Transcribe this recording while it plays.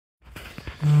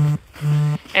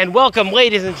And welcome,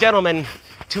 ladies and gentlemen,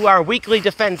 to our weekly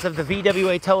defense of the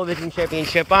VWA Television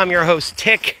Championship. I'm your host,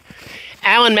 Tick.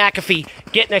 Alan McAfee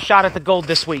getting a shot at the gold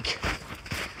this week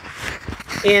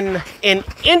in an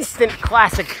instant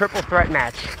classic triple threat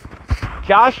match.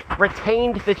 Josh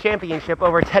retained the championship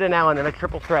over Ted and Alan in a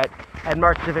triple threat and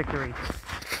marched to victory.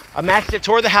 A match that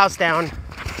tore the house down,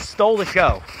 stole the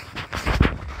show.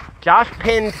 Josh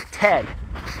pinned Ted.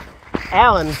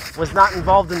 Alan was not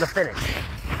involved in the finish.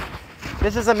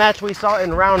 This is a match we saw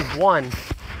in round 1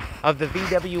 of the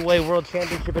VWA World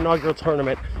Championship inaugural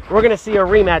tournament. We're going to see a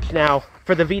rematch now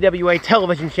for the VWA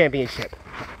Television Championship.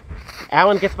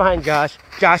 Alan gets behind Josh.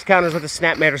 Josh counters with a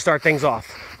snapmare to start things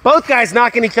off. Both guys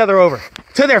knocking each other over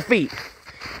to their feet.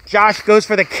 Josh goes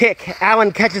for the kick.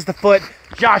 Alan catches the foot.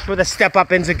 Josh with a step-up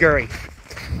enziguri.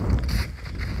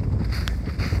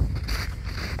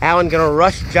 Alan gonna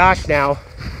rush Josh now.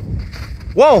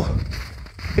 Whoa!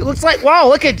 It looks like, whoa,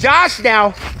 look at Josh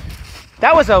now.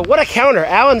 That was what a counter.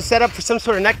 Alan set up for some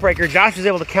sort of neck breaker. Josh was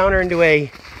able to counter into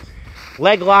a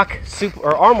leg lock,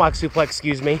 or arm lock suplex,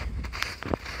 excuse me.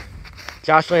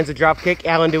 Josh lands a drop kick.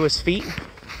 Alan to his feet.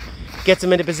 Gets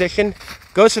him into position.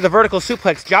 Goes for the vertical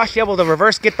suplex. Josh able to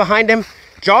reverse, get behind him.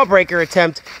 Jawbreaker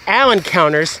attempt. Alan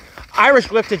counters. Irish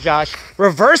whip to Josh.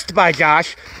 Reversed by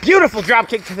Josh. Beautiful drop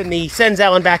kick to the knee. Sends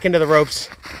Alan back into the ropes.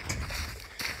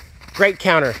 Great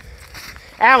counter.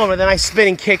 Alan with a nice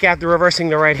spinning kick after reversing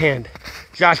the right hand.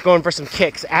 Josh going for some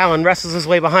kicks. Alan wrestles his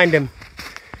way behind him.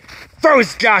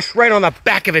 Throws Josh right on the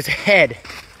back of his head.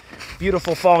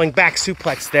 Beautiful falling back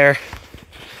suplex there.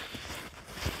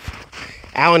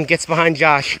 Alan gets behind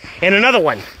Josh. And another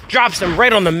one. Drops him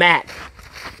right on the mat.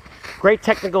 Great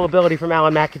technical ability from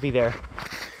Alan McAfee there.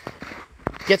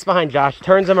 Gets behind Josh.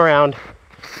 Turns him around.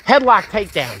 Headlock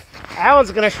takedown.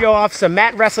 Alan's going to show off some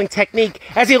mat wrestling technique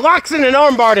as he locks in an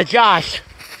armbar to Josh.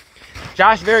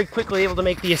 Josh very quickly able to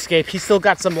make the escape. He's still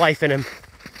got some life in him.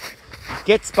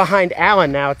 Gets behind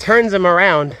Alan now. Turns him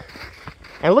around.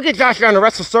 And look at Josh trying to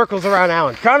wrestle circles around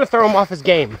Alan. Trying to throw him off his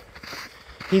game.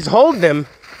 He's holding him.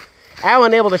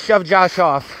 Alan able to shove Josh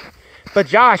off. But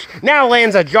Josh now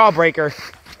lands a jawbreaker.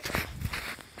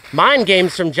 Mind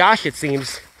games from Josh, it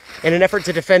seems, in an effort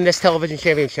to defend this television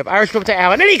championship. Irish whip to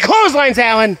Alan, and he clotheslines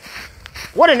Alan!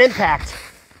 What an impact.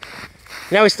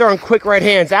 Now he's throwing quick right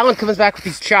hands. Alan comes back with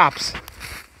these chops.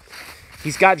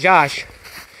 He's got Josh.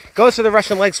 Goes for the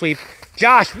Russian leg sweep.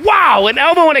 Josh, wow! An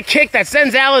elbow and a kick that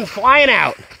sends Alan flying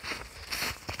out.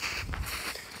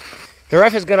 The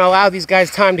ref is going to allow these guys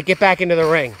time to get back into the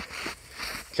ring.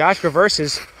 Josh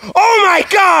reverses. Oh my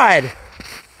God!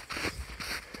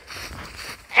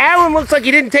 Alan looks like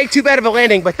he didn't take too bad of a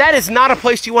landing, but that is not a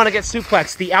place you want to get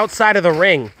suplexed, the outside of the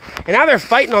ring. And now they're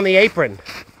fighting on the apron.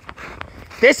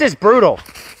 This is brutal.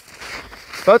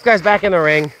 Both guys back in the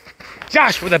ring.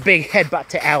 Josh with a big headbutt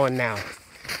to Alan now.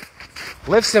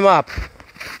 Lifts him up.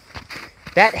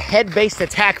 That head-based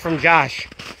attack from Josh.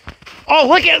 Oh,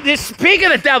 look at this. Speak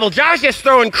of the devil, Josh is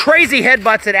throwing crazy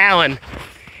headbutts at Alan.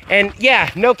 And yeah,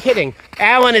 no kidding.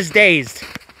 Alan is dazed.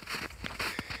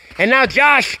 And now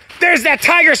Josh... There's that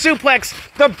tiger suplex,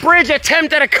 the bridge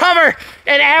attempt at a cover,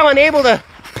 and Alan able to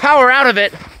power out of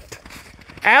it.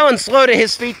 Alan slow to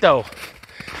his feet, though.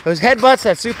 Those headbutts,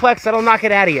 that suplex, that'll knock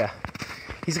it out of you.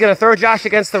 He's going to throw Josh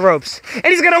against the ropes, and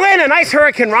he's going to land a nice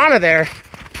Hurricane Rana there.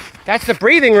 That's the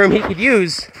breathing room he could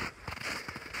use.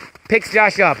 Picks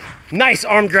Josh up. Nice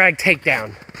arm drag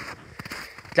takedown.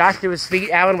 Josh to his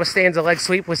feet. Alan withstands a leg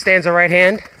sweep, withstands a right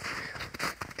hand.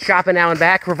 Chopping Alan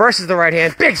back, reverses the right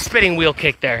hand. Big spinning wheel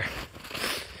kick there.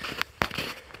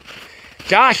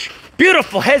 Josh,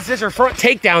 beautiful head scissor front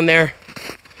takedown there.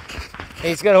 And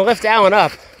he's going to lift Alan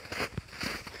up.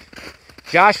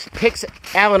 Josh picks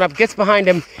Alan up, gets behind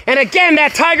him. And again,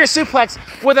 that tiger suplex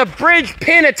with a bridge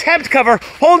pin attempt cover.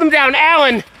 Hold him down.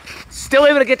 Alan still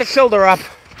able to get the shoulder up.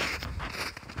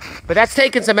 But that's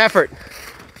taking some effort.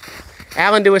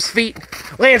 Alan to his feet.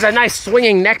 Lands a nice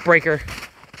swinging neck breaker.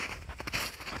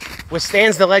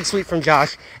 Withstands the leg sweep from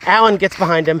Josh. Alan gets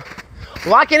behind him.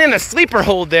 Locking in a sleeper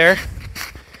hold there.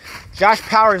 Josh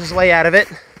powers his way out of it.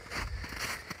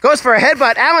 Goes for a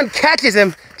headbutt. Alan catches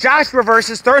him. Josh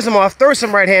reverses, throws him off, throws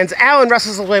some right hands. Alan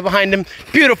wrestles his way behind him.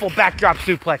 Beautiful backdrop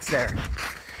suplex there.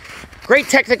 Great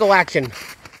technical action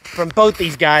from both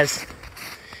these guys.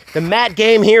 The mat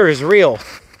game here is real.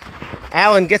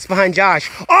 Alan gets behind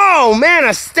Josh. Oh man,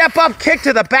 a step up kick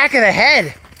to the back of the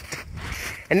head.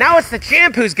 And now it's the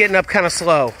champ who's getting up kind of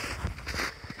slow.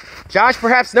 Josh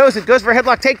perhaps knows it, goes for a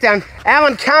headlock takedown.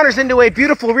 Alan counters into a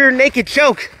beautiful rear naked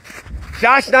choke.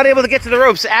 Josh not able to get to the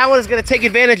ropes. Alan is going to take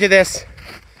advantage of this.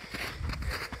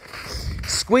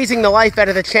 Squeezing the life out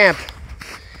of the champ.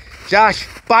 Josh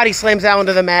body slams Alan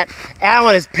to the mat.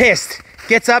 Alan is pissed.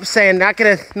 Gets up saying, not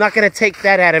gonna take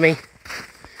that out of me.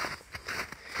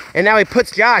 And now he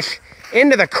puts Josh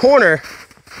into the corner.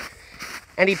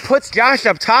 And he puts Josh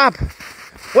up top.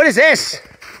 What is this?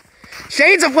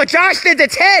 Shades of what Josh did to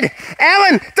Ted.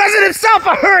 Alan does it himself,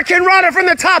 a Hurricane Rana from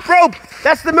the top rope.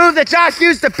 That's the move that Josh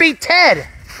used to beat Ted.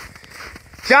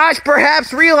 Josh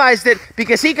perhaps realized it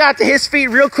because he got to his feet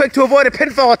real quick to avoid a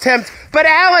pinfall attempt. But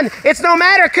Alan, it's no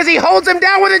matter because he holds him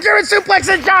down with a German suplex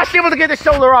and Josh able to get the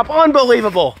shoulder up.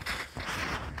 Unbelievable.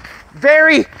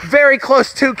 Very, very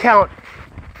close 2 count.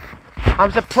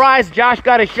 I'm surprised Josh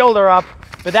got his shoulder up,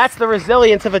 but that's the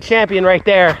resilience of a champion right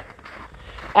there.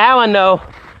 Alan, though,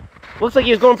 looks like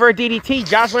he was going for a DDT.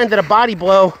 Josh landed a body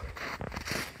blow,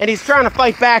 and he's trying to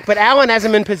fight back, but Alan has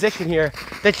him in position here.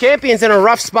 The champion's in a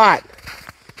rough spot.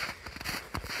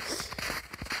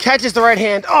 Catches the right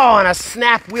hand. Oh, and a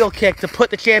snap wheel kick to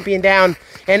put the champion down.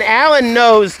 And Alan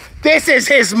knows this is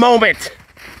his moment.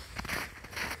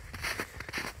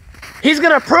 He's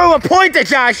going to prove a point to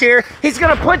Josh here. He's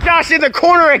going to put Josh in the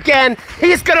corner again.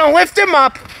 He's going to lift him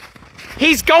up.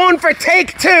 He's going for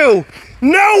take 2.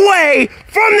 No way!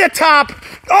 From the top.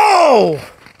 Oh!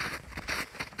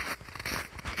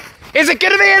 Is it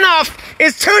going to be enough?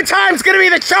 Is 2 times going to be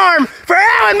the charm for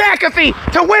Alan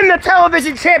McAfee to win the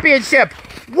television championship?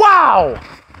 Wow!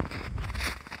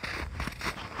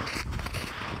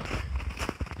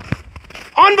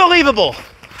 Unbelievable.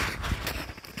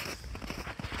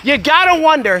 You gotta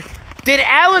wonder, did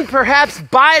Alan perhaps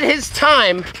bide his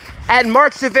time at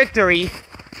March to Victory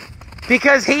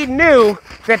because he knew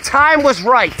the time was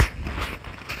right?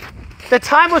 The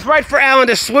time was right for Alan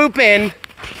to swoop in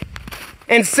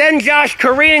and send Josh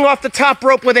careening off the top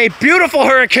rope with a beautiful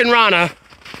Hurricane Rana,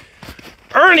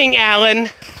 earning Alan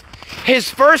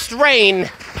his first reign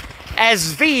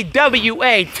as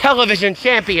VWA Television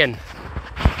Champion.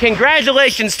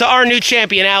 Congratulations to our new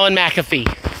champion, Alan McAfee.